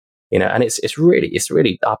performing. And it's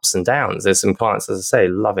really ups and downs. There's some clients, as I say,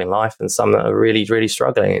 loving life, and some that are really, really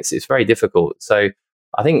struggling. It's very difficult. So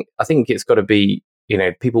I think it's got to be,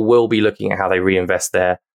 people will be looking at how they reinvest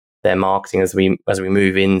their marketing as we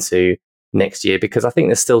move into next year, because I think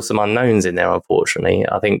there's still some unknowns in there, unfortunately.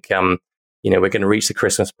 I think we're going to reach the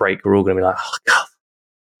Christmas break. We're all going to be like, oh God,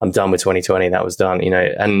 I'm done with 2020. That was done,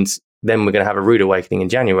 and then we're going to have a rude awakening in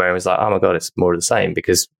January. And it's like, oh my God, it's more of the same,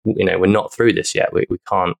 because we're not through this yet. We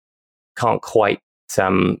can't quite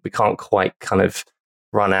kind of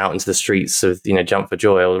run out into the streets of jump for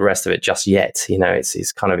joy or the rest of it just yet.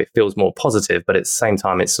 It's kind of, it feels more positive, but at the same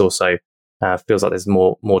time it's also feels like there's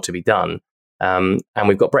more to be done. And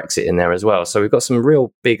we've got Brexit in there as well, so we've got some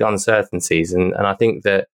real big uncertainties, and I think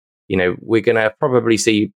that we're going to probably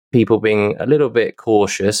see people being a little bit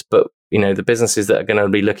cautious, but the businesses that are going to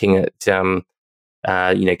be looking at Q3,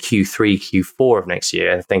 Q4 of next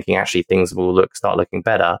year and thinking actually things will start looking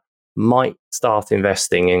better, might start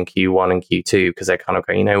investing in Q1 and Q2, because they're kind of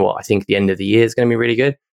going, I think the end of the year is going to be really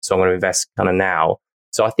good, so I'm going to invest kind of now.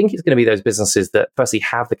 So I think it's going to be those businesses that firstly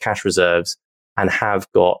have the cash reserves and have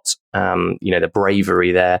got the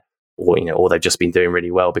bravery there, or they've just been doing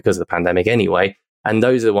really well because of the pandemic anyway. And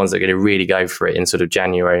those are the ones that are going to really go for it in sort of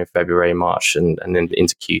January and February, March, and then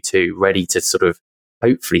into Q2, ready to sort of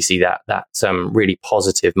hopefully see that really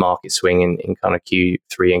positive market swing in kind of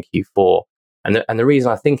Q3 and Q4. And the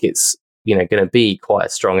reason I think it's going to be quite a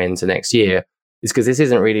strong end to next year is because this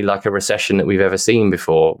isn't really like a recession that we've ever seen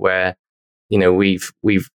before, where we've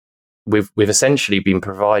essentially been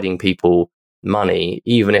providing people money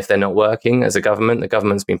even if they're not working. As a government, the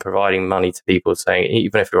government's been providing money to people, saying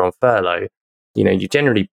even if you're on furlough, you're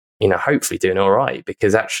generally hopefully doing all right,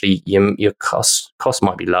 because actually your costs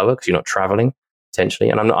might be lower because you're not traveling potentially.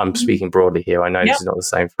 And I'm speaking broadly here. I know This is not the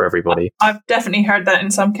same for everybody. I've definitely heard that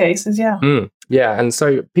in some cases. Yeah. Yeah. And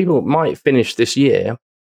so people might finish this year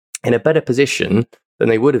in a better position than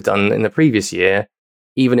they would have done in the previous year,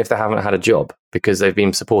 even if they haven't had a job, because they've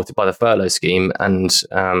been supported by the furlough scheme. And,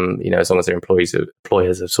 as long as their employers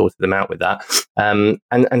have sorted them out with that.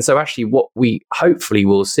 And so actually what we hopefully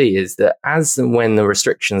will see is that as and when the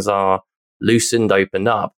restrictions are loosened, opened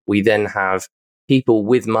up, we then have people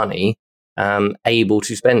with money able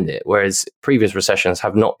to spend it, whereas previous recessions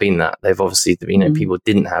have not been that. They've obviously, people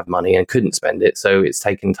didn't have money and couldn't spend it, so it's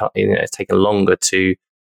taken longer to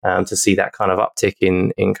see that kind of uptick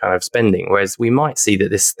in kind of spending. Whereas we might see that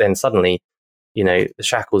this then suddenly, the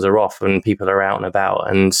shackles are off and people are out and about,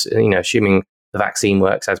 and assuming the vaccine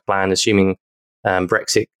works as planned, assuming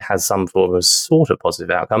Brexit has some form of sort of positive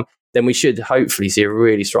outcome, then we should hopefully see a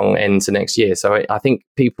really strong end to next year. So I think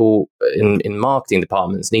people in marketing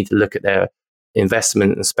departments need to look at their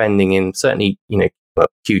investment and spending in certainly,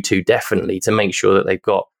 Q2 definitely, to make sure that they've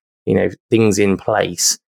got, things in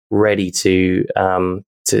place ready to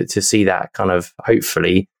see that kind of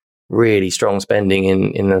hopefully really strong spending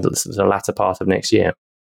in the latter part of next year.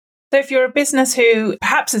 So if you're a business who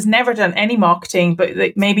perhaps has never done any marketing,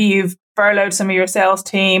 but maybe you've furloughed some of your sales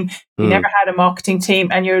team, you never had a marketing team,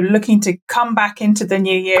 and you're looking to come back into the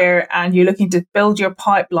new year and you're looking to build your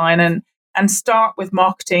pipeline and start with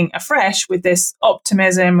marketing afresh with this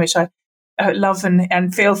optimism, which I love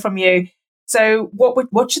and feel from you. So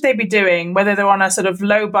what should they be doing, whether they're on a sort of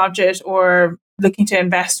low budget or looking to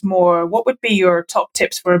invest more? What would be your top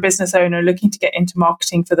tips for a business owner looking to get into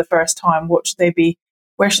marketing for the first time? Where should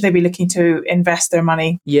they be looking to invest their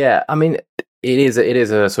money? Yeah, I mean, it is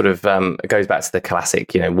a sort of it goes back to the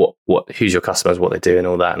classic, who's your customers, what they do, and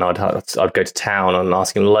all that. And I'd go to town on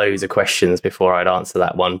asking loads of questions before I'd answer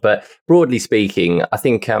that one. But broadly speaking, I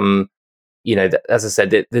think as I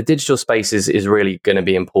said, the digital space is really going to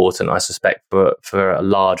be important, I suspect, for a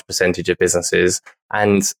large percentage of businesses.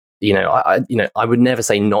 And I would never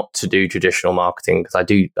say not to do traditional marketing, because I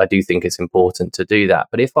do think it's important to do that.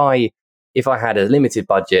 But if I had a limited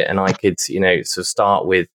budget and I could, sort of start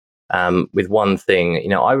with with one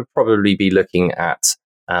thing, I would probably be looking at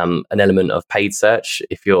an element of paid search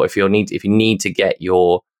if you need to get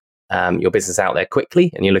your business out there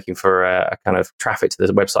quickly, and you're looking for a kind of traffic to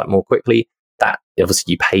the website more quickly. That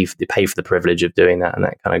obviously you pay for the privilege of doing that, and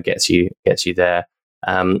that kind of gets you there.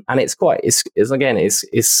 And it's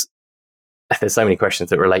there's so many questions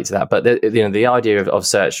that relate to that, but the idea of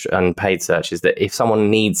search and paid search is that if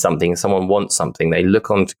someone needs something, someone wants something, they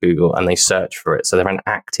look onto Google and they search for it. So they're an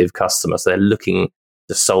active customer, so they're looking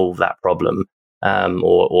to solve that problem,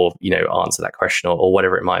 or answer that question, or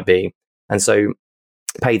whatever it might be. And so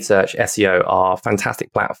paid search, SEO are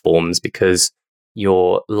fantastic platforms because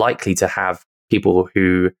you're likely to have people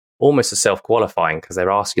who almost are self-qualifying because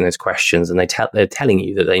they're asking those questions and they're telling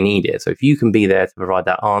you that they need it. So if you can be there to provide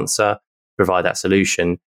that answer, provide that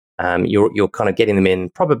solution, you're kind of getting them in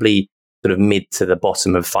probably sort of mid to the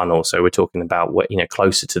bottom of funnel. So we're talking about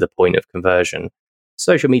closer to the point of conversion.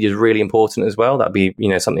 Social media is really important as well. That'd be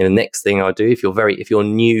something. The next thing I do, if you're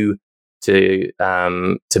new to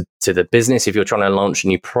the business, if you're trying to launch a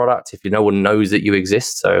new product, if no one knows that you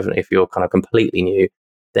exist, so if you're kind of completely new,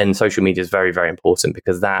 then social media is very, very important,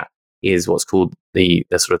 because that is what's called the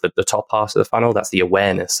sort of the top part of the funnel. That's the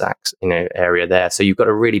awareness area there. So you've got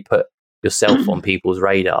to really put yourself on people's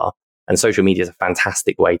radar, and social media is a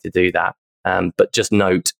fantastic way to do that. But just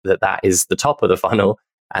note that is the top of the funnel,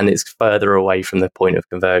 and it's further away from the point of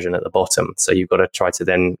conversion at the bottom. So you've got to try to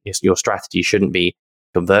then, your strategy shouldn't be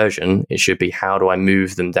conversion. It should be, how do I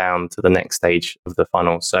move them down to the next stage of the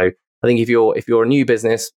funnel? So I think if you're a new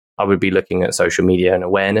business, I would be looking at social media and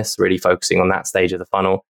awareness, really focusing on that stage of the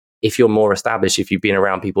funnel. If you're more established, if you've been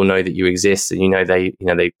around, people know that you exist, and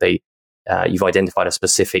you've identified a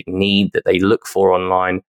specific need that they look for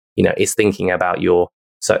online, it's thinking about your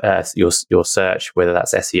search, whether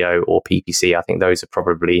that's SEO or PPC. I think those are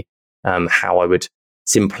probably how I would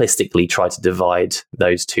simplistically try to divide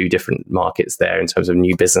those two different markets there, in terms of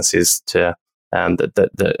new businesses to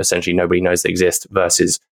that essentially nobody knows they exist,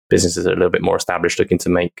 versus businesses that are a little bit more established looking to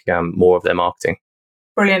make more of their marketing.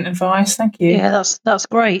 Brilliant advice. Thank you. Yeah, that's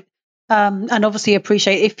great. And obviously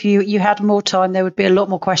appreciate, if you had more time, there would be a lot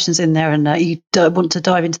more questions in there, and you don't want to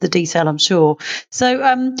dive into the detail, I'm sure.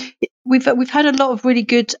 So we've had a lot of really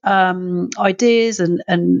good ideas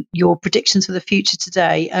and your predictions for the future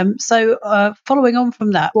today. So following on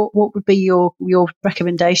from that, what would be your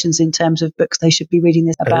recommendations in terms of books they should be reading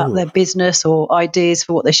this about their business, or ideas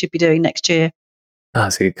for what they should be doing next year?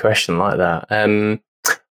 That's a good question, like that.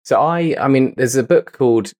 So I mean, there's a book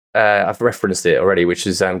called, I've referenced it already, which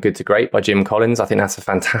is Good to Great by Jim Collins. I think that's a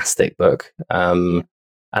fantastic book. And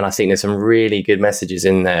I think there's some really good messages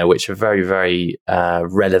in there, which are very, very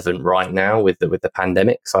relevant right now with the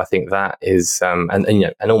pandemic. So I think that is,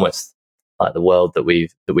 and almost like the world that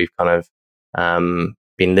we've kind of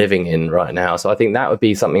been living in right now. So I think that would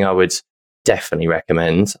be something I would definitely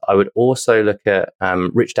recommend. I would also look at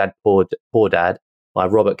Rich Dad, Poor Dad by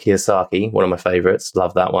Robert Kiyosaki, one of my favorites.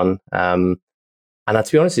 Love that one. And to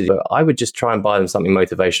be honest with you, I would just try and buy them something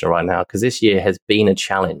motivational right now, because this year has been a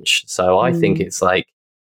challenge. So I think it's like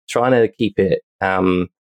trying to keep it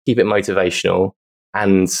motivational,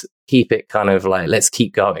 and keep it kind of like, let's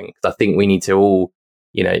keep going. Because I think we need to all,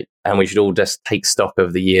 and we should all just take stock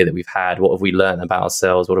of the year that we've had. What have we learned about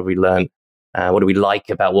ourselves? What have we learned? What do we like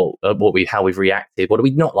about how we've reacted? What do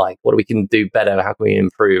we not like? What do we can do better? How can we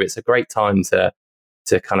improve? It's a great time to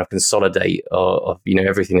kind of consolidate of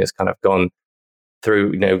everything that's kind of gone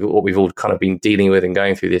through, what we've all kind of been dealing with and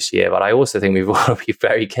going through this year. But I also think we've got to be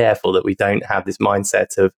very careful that we don't have this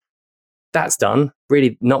mindset of, that's done.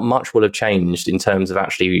 Really, not much will have changed in terms of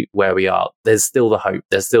actually where we are. There's still the hope.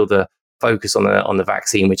 There's still the focus on the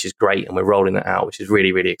vaccine, which is great, and we're rolling it out, which is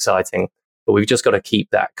really, really exciting. But we've just got to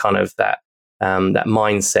keep that kind of that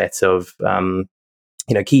mindset of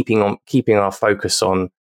keeping our focus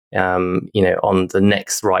on on the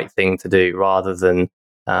next right thing to do, rather than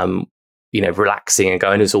relaxing and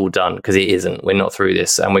going, it's all done, because it isn't. We're not through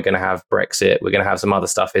this, and we're going to have Brexit. We're going to have some other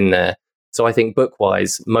stuff in there. So I think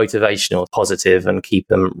book-wise, motivational, positive, and keep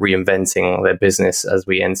them reinventing their business as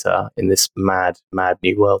we enter in this mad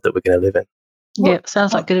new world that we're going to live in. Yeah,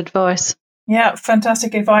 sounds like good advice. Yeah,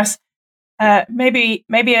 fantastic advice. Maybe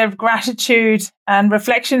a gratitude and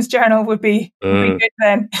reflections journal would be good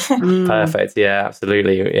then. Perfect. Yeah,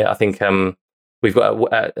 absolutely. Yeah, I think we've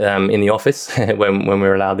got in the office when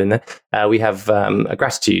we're allowed in there, we have a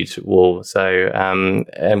gratitude wall. So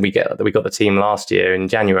and we got the team last year in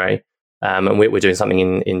January, and we're doing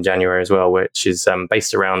something in January as well, which is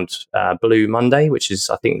based around Blue Monday, which is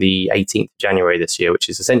I think the 18th of January this year, which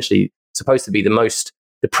is essentially supposed to be the most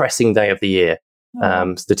depressing day of the year.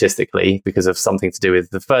 statistically, because of something to do with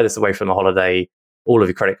the furthest away from the holiday, all of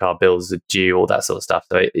your credit card bills are due, all that sort of stuff.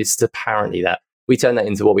 So it's apparently that we turn that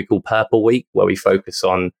into what we call Purple Week, where we focus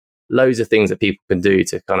on loads of things that people can do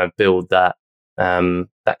to kind of build that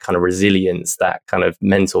that kind of resilience, that kind of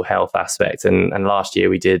mental health aspect. And last year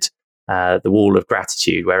we did the Wall of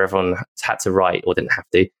Gratitude, where everyone had to write, or didn't have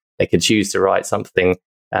to, they could choose to write something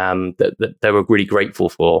that they were really grateful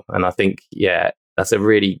for. And I think, that's a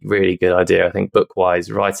really, really good idea. I think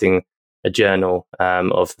book-wise, writing a journal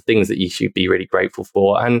of the things that you should be really grateful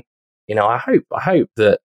for. And, I hope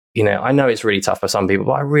that, I know it's really tough for some people,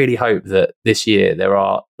 but I really hope that this year there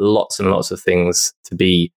are lots and lots of things to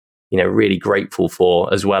be, really grateful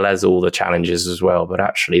for, as well as all the challenges as well. But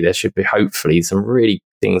actually there should be hopefully some really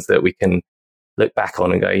things that we can look back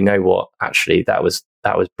on and go, you know what, actually that was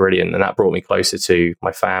brilliant. And that brought me closer to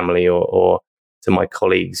my family or to my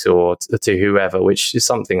colleagues or to whoever, which is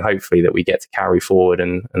something hopefully that we get to carry forward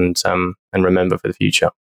and remember for the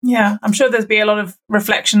future. Yeah, I'm sure there's be a lot of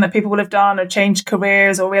reflection that people will have done or changed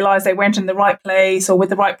careers or realised they went in the right place or with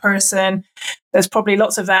the right person. There's probably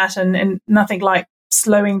lots of that and nothing like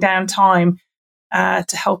slowing down time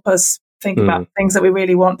to help us think about things that we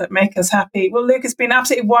really want that make us happy. Well, Luke, it's been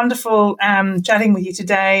absolutely wonderful chatting with you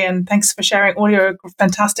today, and thanks for sharing all your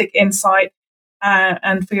fantastic insight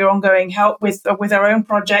and for your ongoing help with our own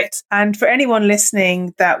project. And for anyone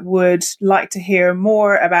listening that would like to hear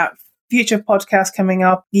more about future podcasts coming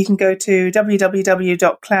up, you can go to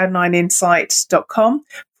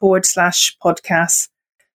www.cloud9insight.com/podcasts.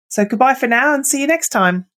 So goodbye for now and see you next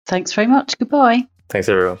time. Thanks very much. Goodbye. Thanks,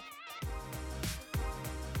 everyone.